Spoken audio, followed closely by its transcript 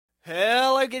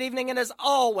hello, good evening, and as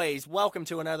always, welcome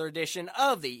to another edition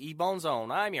of the E-Bone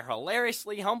Zone. I'm your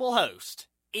hilariously humble host,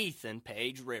 Ethan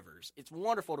Page Rivers. It's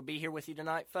wonderful to be here with you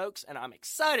tonight, folks, and I'm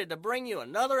excited to bring you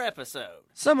another episode.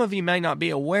 Some of you may not be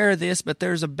aware of this, but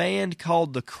there's a band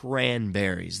called the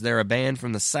Cranberries. They're a band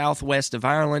from the southwest of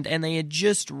Ireland, and they had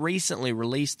just recently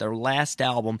released their last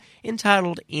album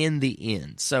entitled In the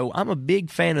End. So I'm a big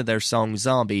fan of their song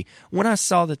Zombie. When I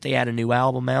saw that they had a new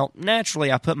album out, naturally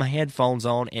I put my headphones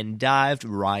on and dived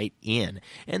right in.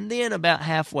 And then about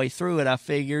halfway through it, I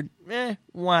figured,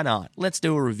 why not? Let's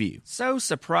do a review. So,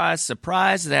 surprise,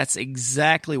 surprise, that's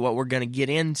exactly what we're going to get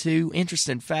into.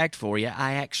 Interesting fact for you,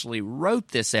 I actually wrote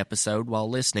this episode while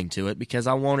listening to it because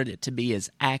I wanted it to be as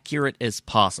accurate as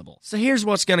possible. So here's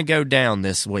what's going to go down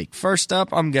this week. First up,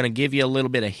 I'm going to give you a little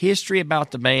bit of history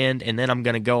about the band, and then I'm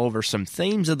going to go over some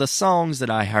themes of the songs that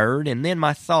I heard, and then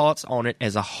my thoughts on it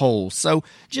as a whole. So,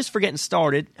 just for getting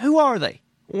started, who are they?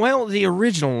 Well, the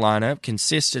original lineup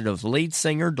consisted of lead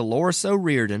singer Dolores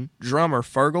O'Riordan, drummer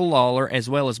Fergal Lawler, as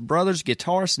well as brothers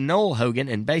guitarist Noel Hogan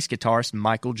and bass guitarist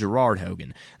Michael Gerard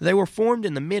Hogan. They were formed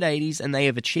in the mid-'80s, and they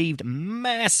have achieved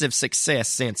massive success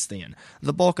since then.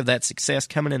 The bulk of that success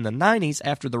coming in the 90s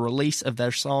after the release of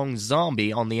their song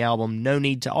Zombie on the album No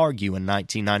Need to Argue in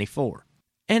 1994.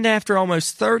 And after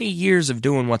almost 30 years of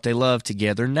doing what they loved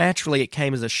together, naturally it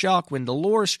came as a shock when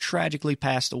Dolores tragically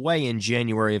passed away in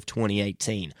January of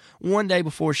 2018, one day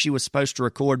before she was supposed to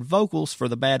record vocals for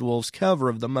the Bad Wolves cover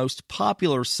of the most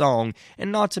popular song, and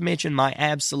not to mention my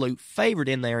absolute favorite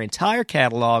in their entire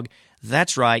catalog.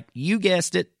 That's right, you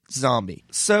guessed it, Zombie.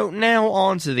 So now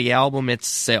on to the album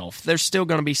itself. There's still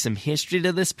going to be some history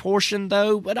to this portion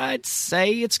though, but I'd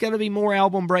say it's going to be more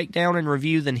album breakdown and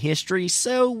review than history,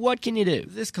 so what can you do?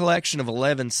 This collection of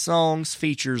 11 songs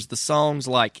features the songs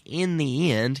like In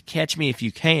the End, Catch Me If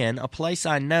You Can, A Place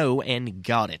I Know, and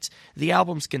Got It. The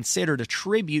album's considered a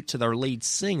tribute to their lead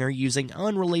singer using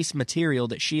unreleased material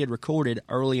that she had recorded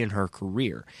early in her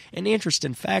career. An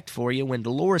interesting fact for you, when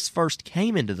Dolores first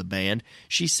came into the band,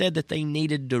 she said that they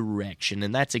needed direction,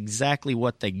 and that's exactly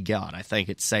what they got, I think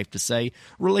it's safe to say,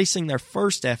 releasing their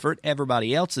first effort,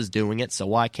 Everybody Else Is Doing It, So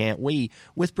Why Can't We,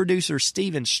 with producer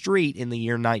Stephen Street in the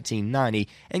year 1990,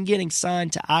 and getting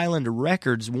signed to Island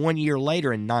Records 1 year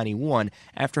later in 91,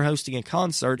 after hosting a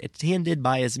concert attended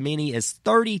by as many as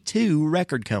 32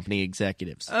 record company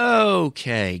executives.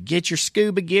 Okay, get your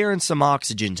scuba gear and some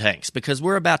oxygen tanks, because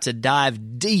we're about to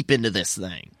dive deep into this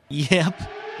thing. Yep,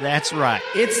 that's right,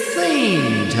 it's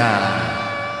theme time!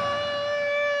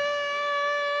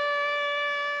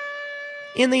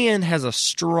 In the End has a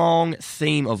strong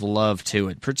theme of love to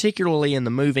it, particularly in the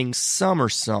moving Summer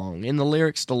song. In the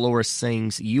lyrics, Dolores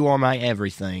sings, "You are my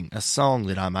everything," a song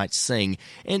that I might sing,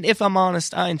 and if I'm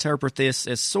honest, I interpret this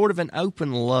as sort of an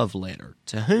open love letter.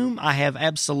 To whom, I have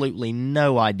absolutely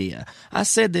no idea. I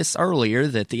said this earlier,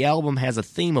 that the album has a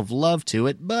theme of love to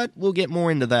it, but we'll get more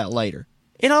into that later.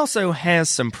 It also has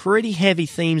some pretty heavy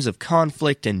themes of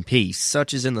conflict and peace,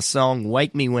 such as in the song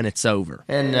Wake Me When It's Over.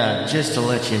 And just to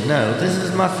let you know, this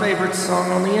is my favorite song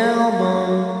on the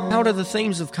album. How do the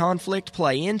themes of conflict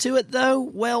play into it, though?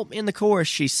 Well, in the chorus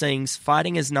she sings,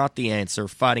 "Fighting is not the answer,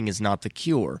 fighting is not the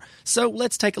cure." So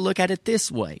let's take a look at it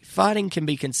this way. Fighting can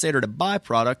be considered a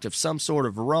byproduct of some sort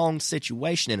of wrong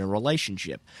situation in a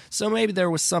relationship. So maybe there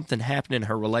was something happening in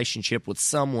her relationship with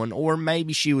someone, or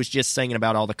maybe she was just singing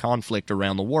about all the conflict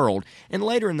around the world, and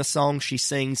later in the song she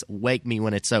sings "Wake Me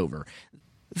When It's Over."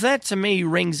 That to me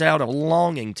rings out a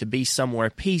longing to be somewhere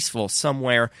peaceful,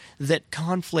 somewhere that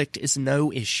conflict is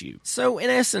no issue. So in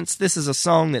essence, this is a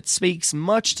song that speaks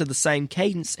much to the same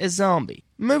cadence as Zombie.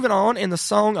 Moving on, in the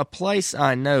song A Place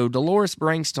I Know, Dolores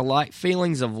brings to light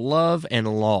feelings of love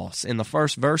and loss. In the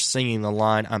first verse, singing the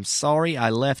line, "I'm sorry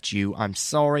I left you, I'm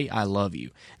sorry I love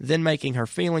you." Then making her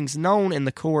feelings known in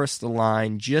the chorus, the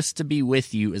line, "Just to be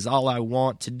with you is all I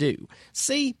want to do."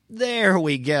 See, there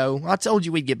we go. I told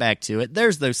you we'd get back to it.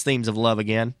 There's those themes of love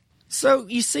again. So,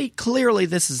 you see, clearly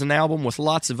this is an album with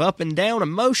lots of up and down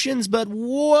emotions, but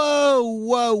whoa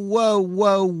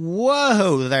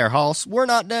there, Hoss. We're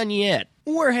not done yet.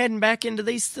 We're heading back into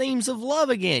these themes of love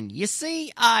again. You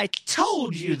see, I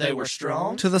told you they were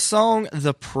strong. To the song,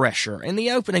 The Pressure. In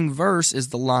the opening verse is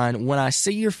the line, "When I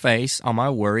see your face, all my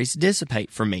worries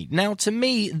dissipate from me." Now, to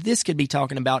me, this could be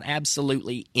talking about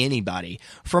absolutely anybody.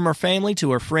 From her family to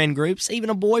her friend groups,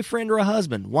 even a boyfriend or a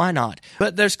husband. Why not?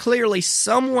 But there's clearly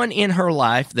someone in her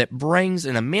life that brings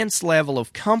an immense level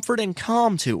of comfort and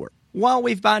calm to her. While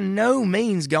we've by no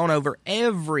means gone over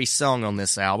every song on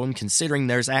this album, considering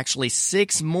there's actually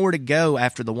 6 more to go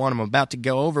after the one I'm about to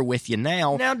go over with you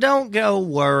now, don't go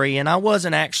worrying, I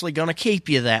wasn't actually going to keep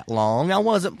you that long. I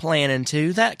wasn't planning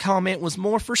to. That comment was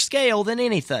more for scale than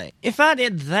anything. If I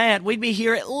did that, we'd be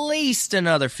here at least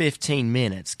another 15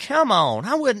 minutes. Come on,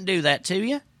 I wouldn't do that to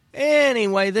you.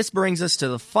 Anyway, this brings us to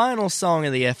the final song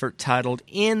of the effort, titled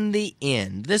In the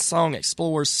End. This song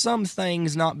explores some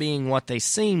things not being what they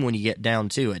seem when you get down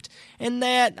to it, and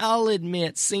that, I'll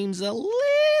admit, seems a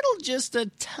little, just a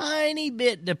tiny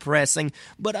bit depressing,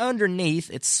 but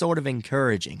underneath it's sort of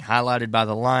encouraging, highlighted by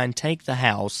the line, "Take the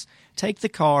house, take the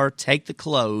car, take the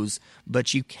clothes,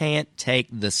 but you can't take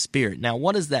the spirit." Now,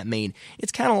 what does that mean?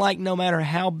 It's kind of like no matter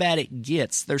how bad it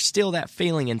gets, there's still that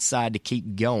feeling inside to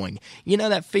keep going. You know,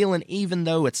 that feeling even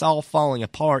though it's all falling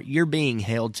apart, you're being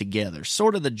held together.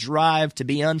 Sort of the drive to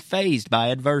be unfazed by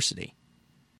adversity.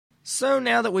 So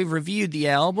now that we've reviewed the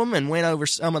album and went over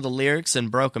some of the lyrics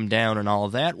and broke them down and all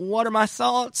that, what are my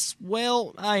thoughts?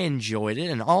 Well, I enjoyed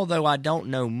it, and although I don't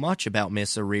know much about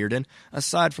Miss O'Riordan,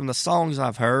 aside from the songs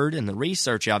I've heard and the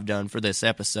research I've done for this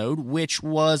episode, which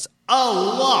was a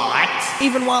lot,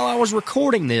 even while I was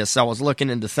recording this, I was looking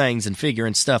into things and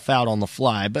figuring stuff out on the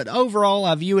fly, but overall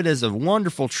I view it as a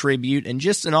wonderful tribute and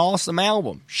just an awesome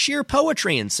album. Sheer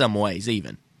poetry in some ways,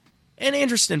 even. An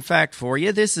interesting fact for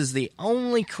you, this is the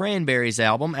only Cranberries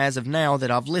album as of now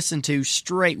that I've listened to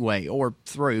straightway, or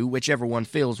through, whichever one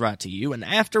feels right to you, and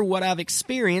after what I've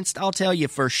experienced, I'll tell you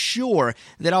for sure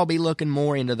that I'll be looking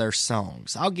more into their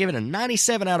songs. I'll give it a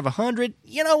 97 out of 100.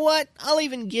 You know what? I'll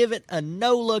even give it a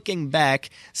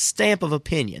no-looking-back stamp of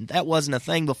opinion. That wasn't a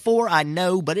thing before, I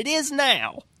know, but it is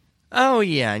now. Oh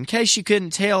yeah, in case you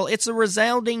couldn't tell, it's a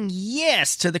resounding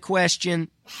yes to the question,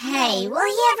 "Hey, will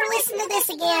you ever listen to this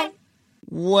again?"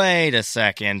 Wait a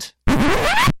second.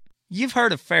 You've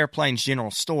heard of Fair Plains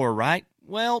General Store, right?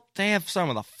 Well, they have some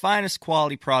of the finest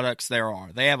quality products there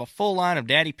are. They have a full line of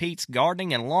Daddy Pete's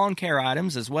gardening and lawn care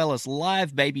items, as well as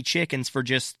live baby chickens for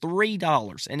just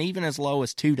 $3, and even as low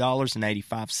as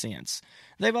 $2.85.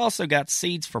 They've also got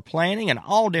seeds for planting and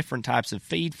all different types of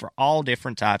feed for all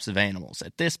different types of animals.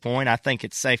 At this point, I think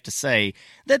it's safe to say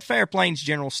that Fair Plains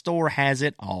General Store has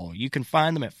it all. You can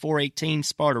find them at 418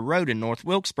 Sparta Road in North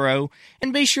Wilkesboro,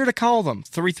 and be sure to call them.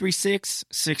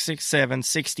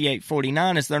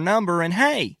 336-667-6849 is their number, and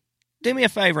hey, do me a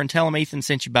favor and tell them Ethan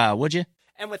sent you by, would you?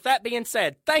 And with that being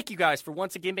said, thank you guys for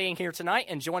once again being here tonight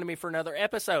and joining me for another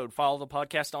episode. Follow the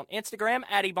podcast on Instagram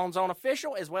at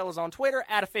eBonesOnOfficial, as well as on Twitter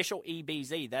at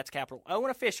OfficialEBZ. That's capital O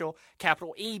and official,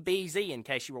 capital EBZ, in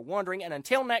case you were wondering. And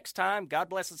until next time, God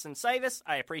bless us and save us.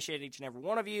 I appreciate each and every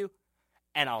one of you,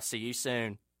 and I'll see you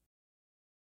soon.